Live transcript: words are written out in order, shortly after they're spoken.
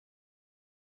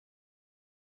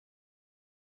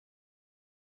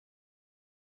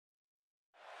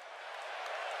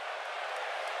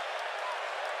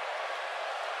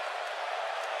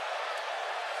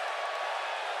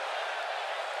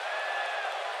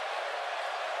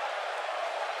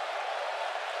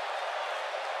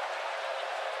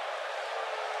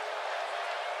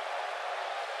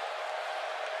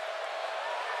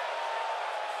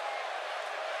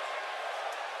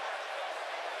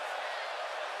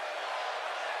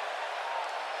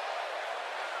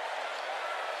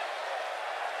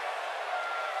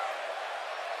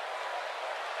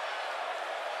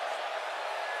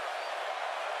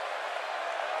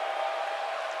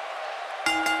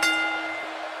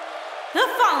The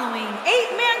following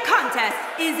 8-man contest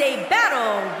is a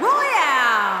battle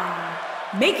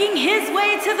royale. Making his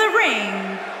way to the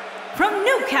ring from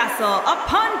Newcastle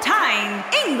upon Tyne,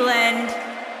 England,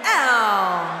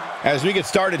 L. As we get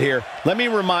started here, let me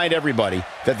remind everybody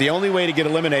that the only way to get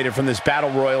eliminated from this battle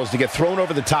royal is to get thrown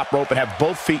over the top rope and have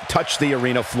both feet touch the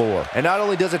arena floor. And not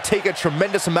only does it take a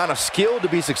tremendous amount of skill to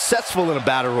be successful in a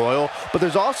battle royal, but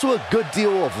there's also a good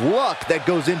deal of luck that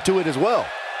goes into it as well.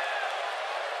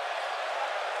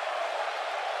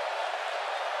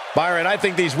 Byron, I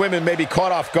think these women may be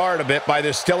caught off guard a bit by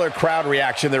this stellar crowd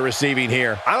reaction they're receiving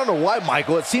here. I don't know why,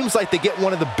 Michael. It seems like they get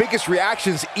one of the biggest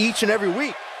reactions each and every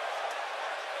week.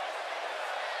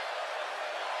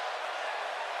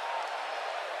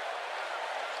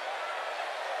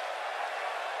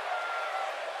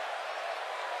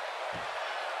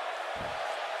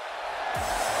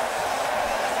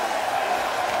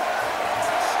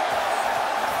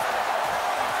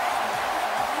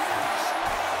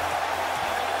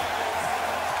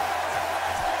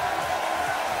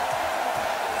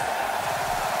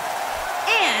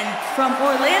 From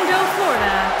Orlando,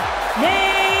 Florida,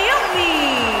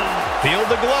 Naomi. Feel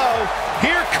the glow.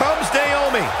 Here comes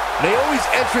Naomi. Naomi's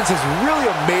entrance is really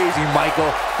amazing,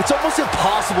 Michael. It's almost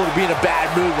impossible to be in a bad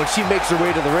mood when she makes her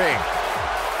way to the ring.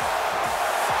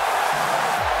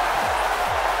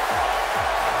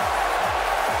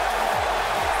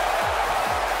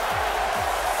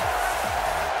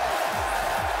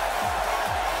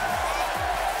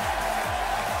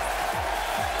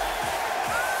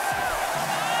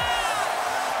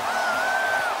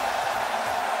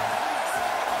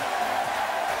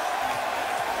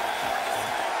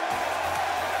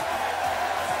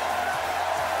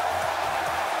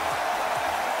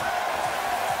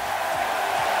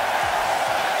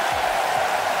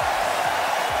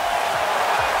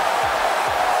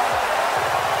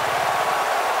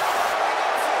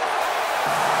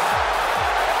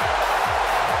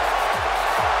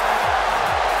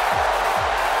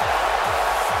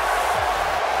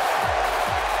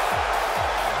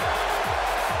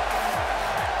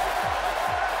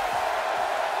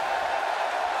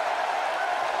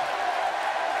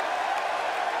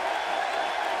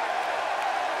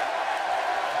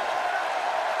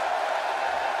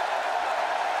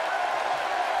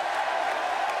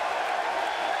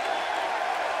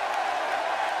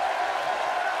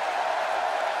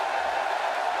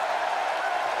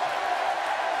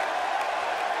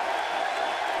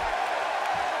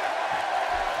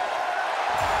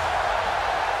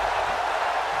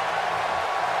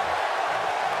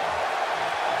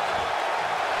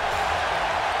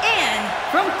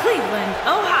 From Cleveland,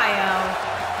 Ohio,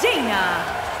 Dana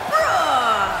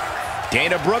Brooke.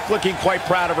 Dana Brooke looking quite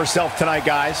proud of herself tonight,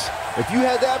 guys. If you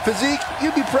had that physique,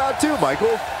 you'd be proud too,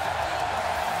 Michael.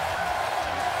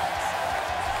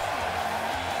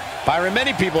 Byron,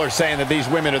 many people are saying that these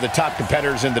women are the top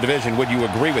competitors in the division. Would you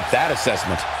agree with that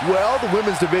assessment? Well, the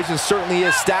women's division certainly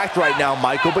is stacked right now,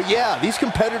 Michael. But yeah, these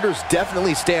competitors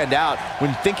definitely stand out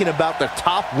when thinking about the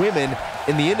top women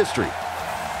in the industry.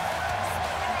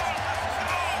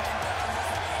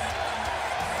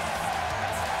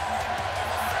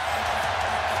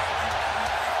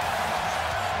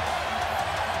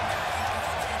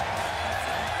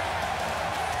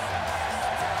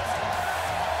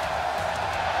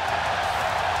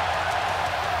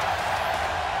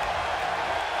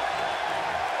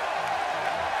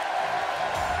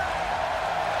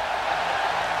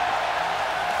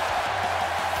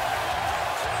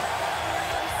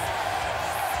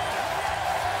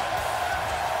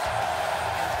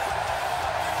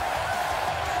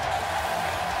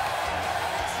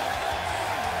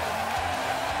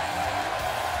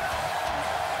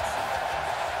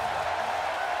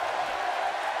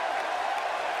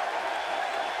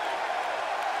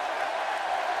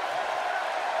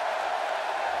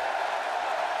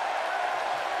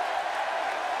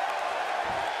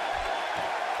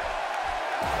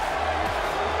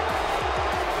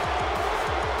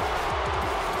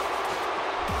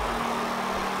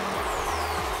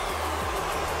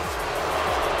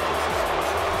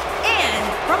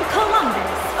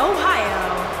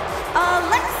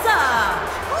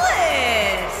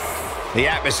 The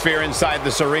atmosphere inside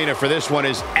this arena for this one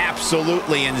is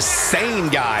absolutely insane,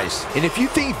 guys. And if you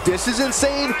think this is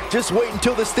insane, just wait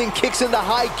until this thing kicks into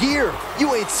high gear.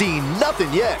 You ain't seen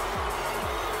nothing yet.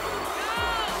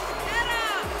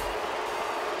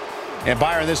 And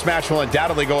Byron, this match will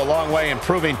undoubtedly go a long way in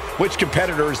proving which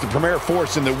competitor is the premier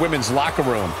force in the women's locker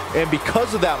room. And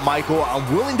because of that, Michael,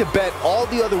 I'm willing to bet all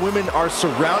the other women are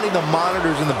surrounding the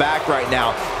monitors in the back right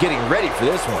now, getting ready for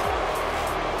this one.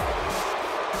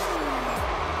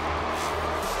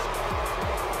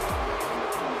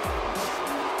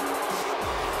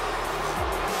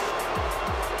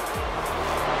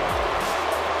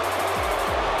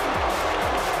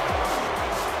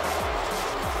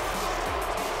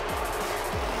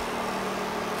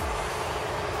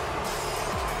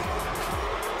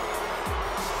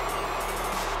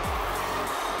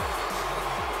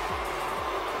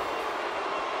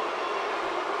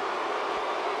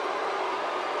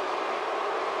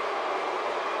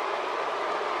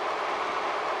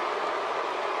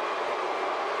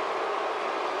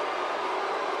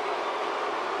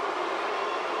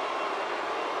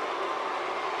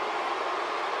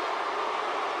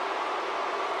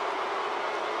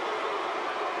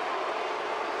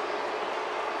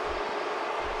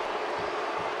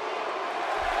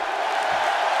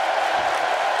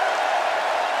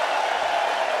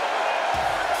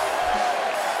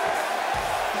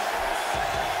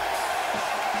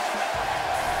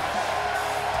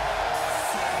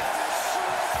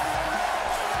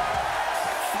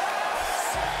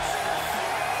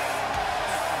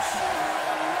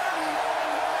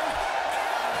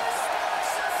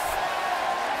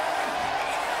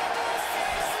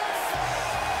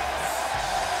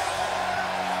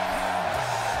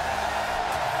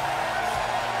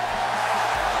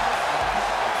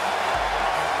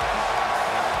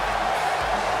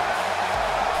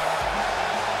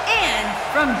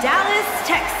 from Dallas,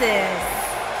 Texas,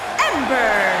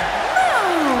 Ember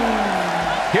Moon.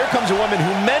 Here comes a woman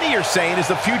who many are saying is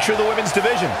the future of the women's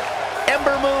division,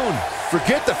 Ember Moon.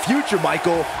 Forget the future,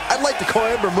 Michael. I'd like to call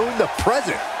Ember Moon the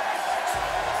present.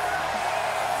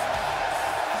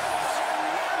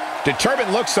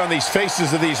 Determined looks on these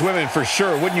faces of these women for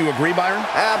sure. Wouldn't you agree, Byron?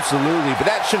 Absolutely, but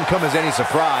that shouldn't come as any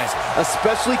surprise,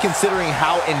 especially considering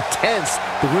how intense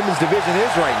the women's division is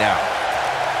right now.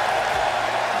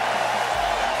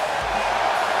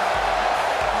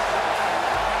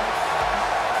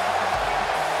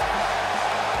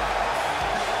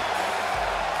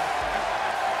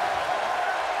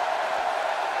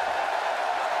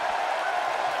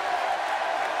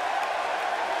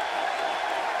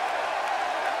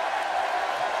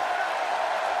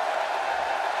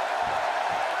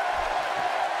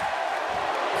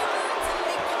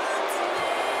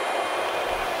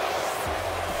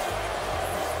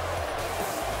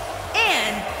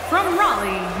 From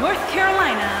Raleigh, North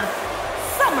Carolina,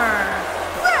 Summer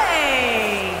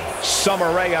Rae.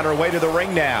 Summer Rae on her way to the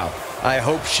ring now. I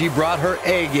hope she brought her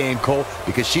A game, Cole,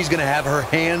 because she's going to have her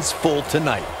hands full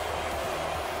tonight.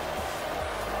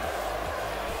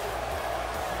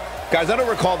 Guys, I don't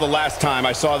recall the last time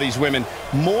I saw these women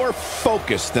more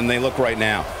focused than they look right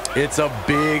now. It's a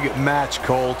big match,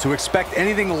 Cole. To expect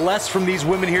anything less from these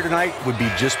women here tonight would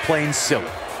be just plain silly.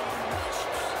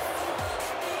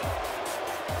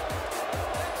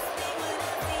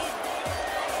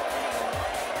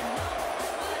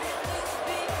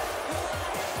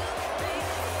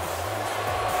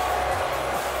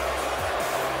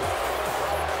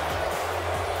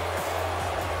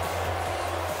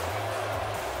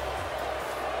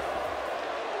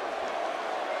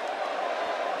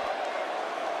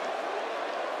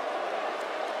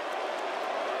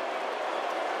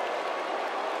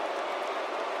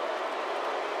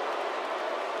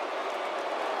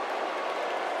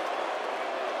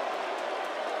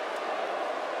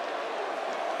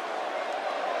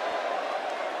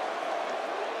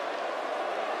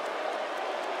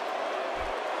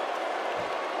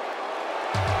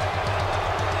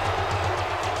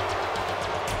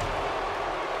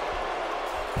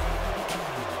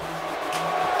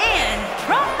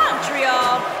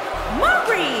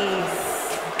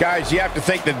 Guys, you have to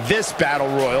think that this battle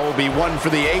royal will be one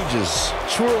for the ages.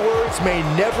 Truer words may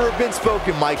never have been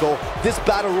spoken, Michael. This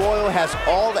battle royal has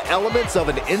all the elements of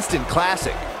an instant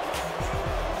classic.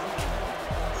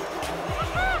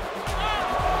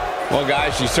 Well,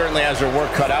 guys, she certainly has her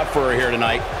work cut out for her here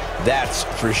tonight. That's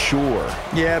for sure.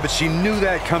 Yeah, but she knew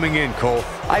that coming in, Cole.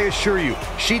 I assure you,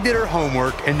 she did her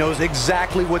homework and knows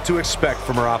exactly what to expect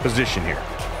from her opposition here.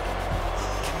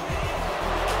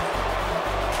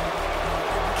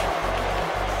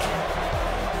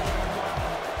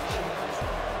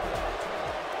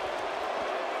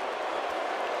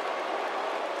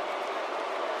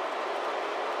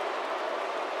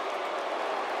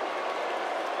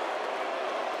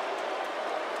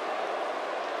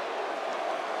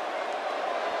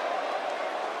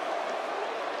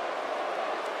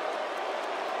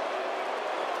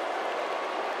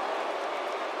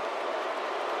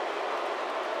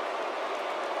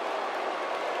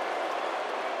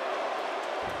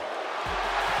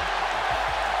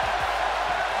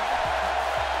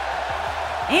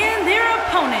 And their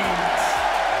opponent,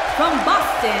 from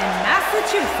Boston,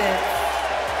 Massachusetts,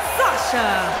 Sasha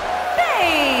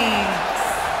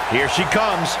Banks. Here she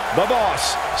comes, the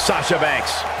boss, Sasha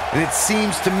Banks. And it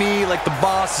seems to me like the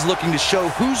boss is looking to show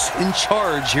who's in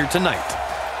charge here tonight.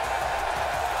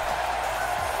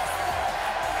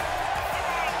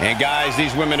 And guys,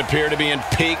 these women appear to be in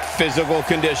peak physical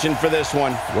condition for this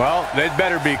one. Well, they'd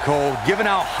better be, Cole. Given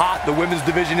how hot the women's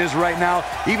division is right now,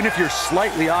 even if you're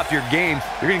slightly off your game,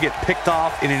 you're going to get picked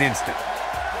off in an instant.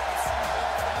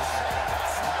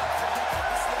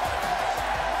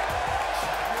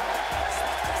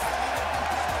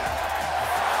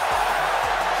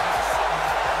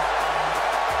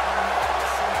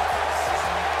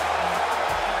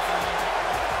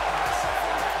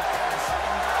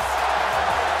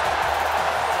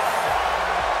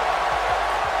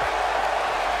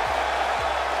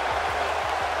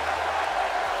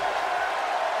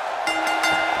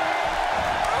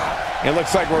 It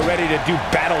looks like we're ready to do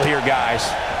battle here, guys.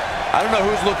 I don't know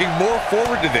who's looking more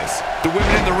forward to this, the women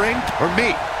in the ring or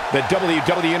me. The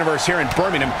WWE Universe here in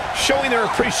Birmingham showing their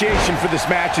appreciation for this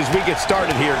match as we get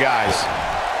started here, guys.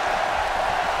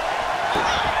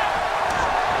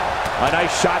 A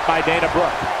nice shot by Dana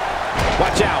Brooke.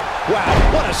 Watch out. Wow,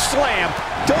 what a slam.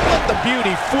 Don't let the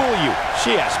beauty fool you.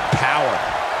 She has power.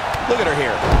 Look at her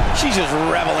here. She's just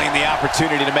reveling the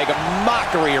opportunity to make a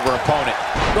mockery of her opponent.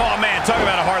 Oh, man, talk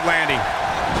about a hard landing.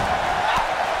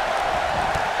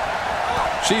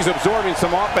 She's absorbing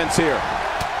some offense here.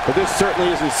 But this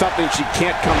certainly isn't something she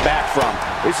can't come back from.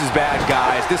 This is bad,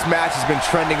 guys. This match has been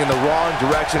trending in the wrong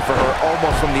direction for her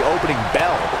almost from the opening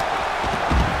bell.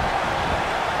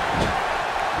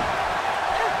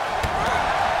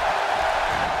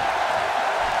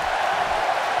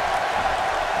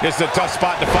 This is a tough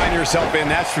spot to find yourself in,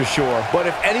 that's for sure. But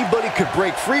if anybody could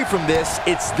break free from this,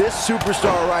 it's this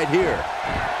superstar right here.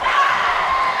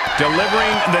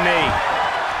 Delivering the knee.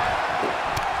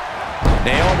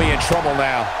 Naomi in trouble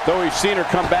now, though we've seen her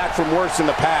come back from worse in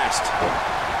the past.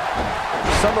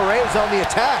 Summer Rae's on the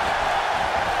attack.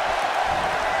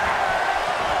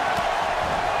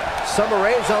 Summer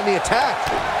Rae's on the attack.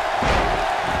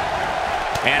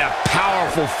 And a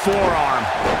powerful forearm.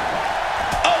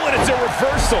 Oh, and it's a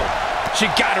reversal. She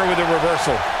got her with a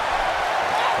reversal.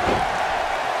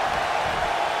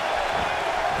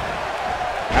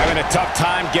 Having a tough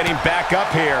time getting back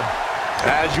up here.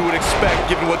 As you would expect,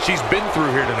 given what she's been through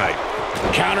here tonight.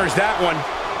 Counters that one.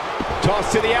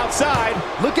 Toss to the outside.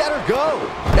 Look at her go.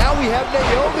 Now we have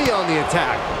Naomi on the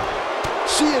attack.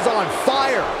 She is on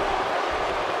fire.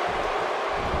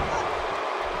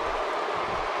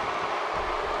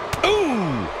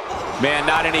 Ooh! Man,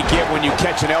 not any give when you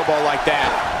catch an elbow like that.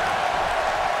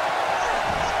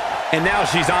 And now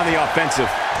she's on the offensive.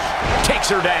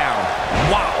 Takes her down.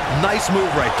 Wow, nice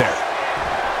move right there.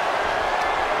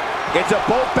 It's a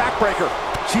bolt backbreaker.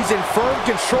 She's in firm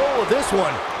control of this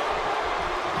one.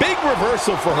 Big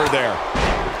reversal for her there.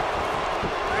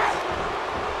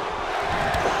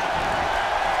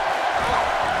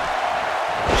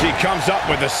 She comes up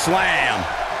with a slam.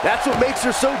 That's what makes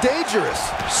her so dangerous.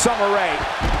 Summer Rae.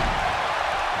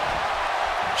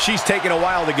 She's taking a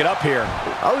while to get up here.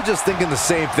 I was just thinking the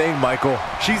same thing, Michael.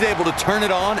 She's able to turn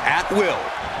it on at will.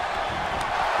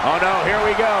 Oh no, here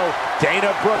we go.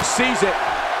 Dana Brooke sees it.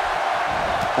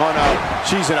 Oh no,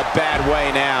 she's in a bad way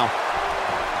now.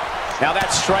 Now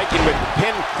that's striking with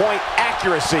pinpoint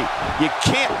accuracy. You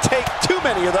can't take too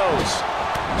many of those.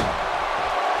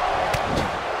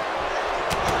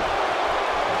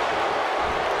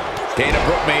 Dana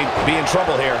Brooke may be in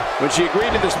trouble here. When she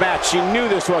agreed to this match, she knew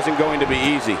this wasn't going to be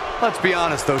easy. Let's be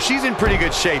honest, though. She's in pretty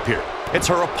good shape here. It's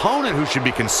her opponent who should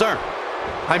be concerned.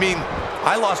 I mean,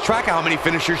 I lost track of how many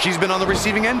finishers she's been on the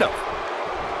receiving end of.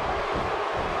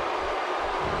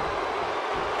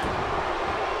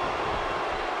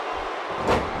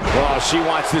 Oh, she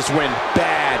wants this win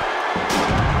bad.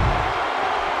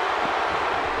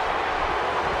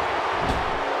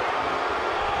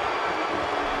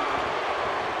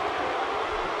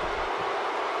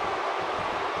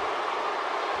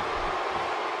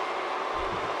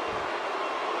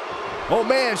 Oh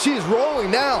man, she is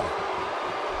rolling now.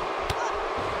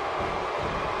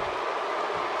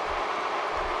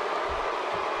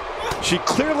 She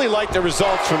clearly liked the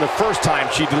results from the first time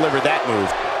she delivered that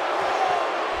move.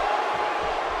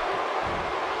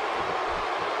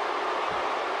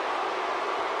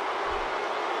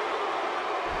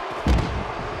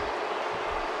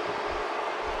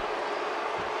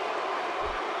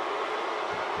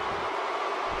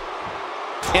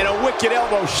 And a wicked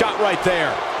elbow shot right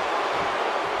there.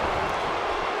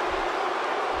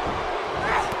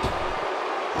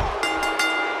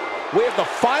 We have the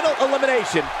final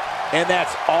elimination, and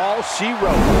that's all she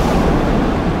wrote.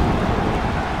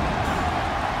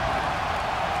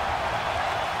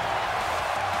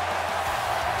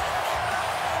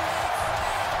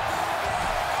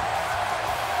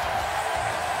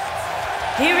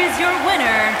 Here is your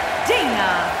winner,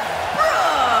 Dana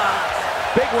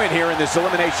Brooke. Big win here in this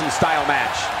elimination style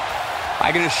match.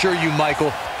 I can assure you,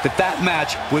 Michael, that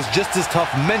match was just as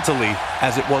tough mentally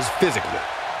as it was physically.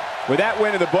 With that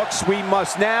win in the books, we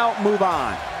must now move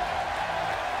on.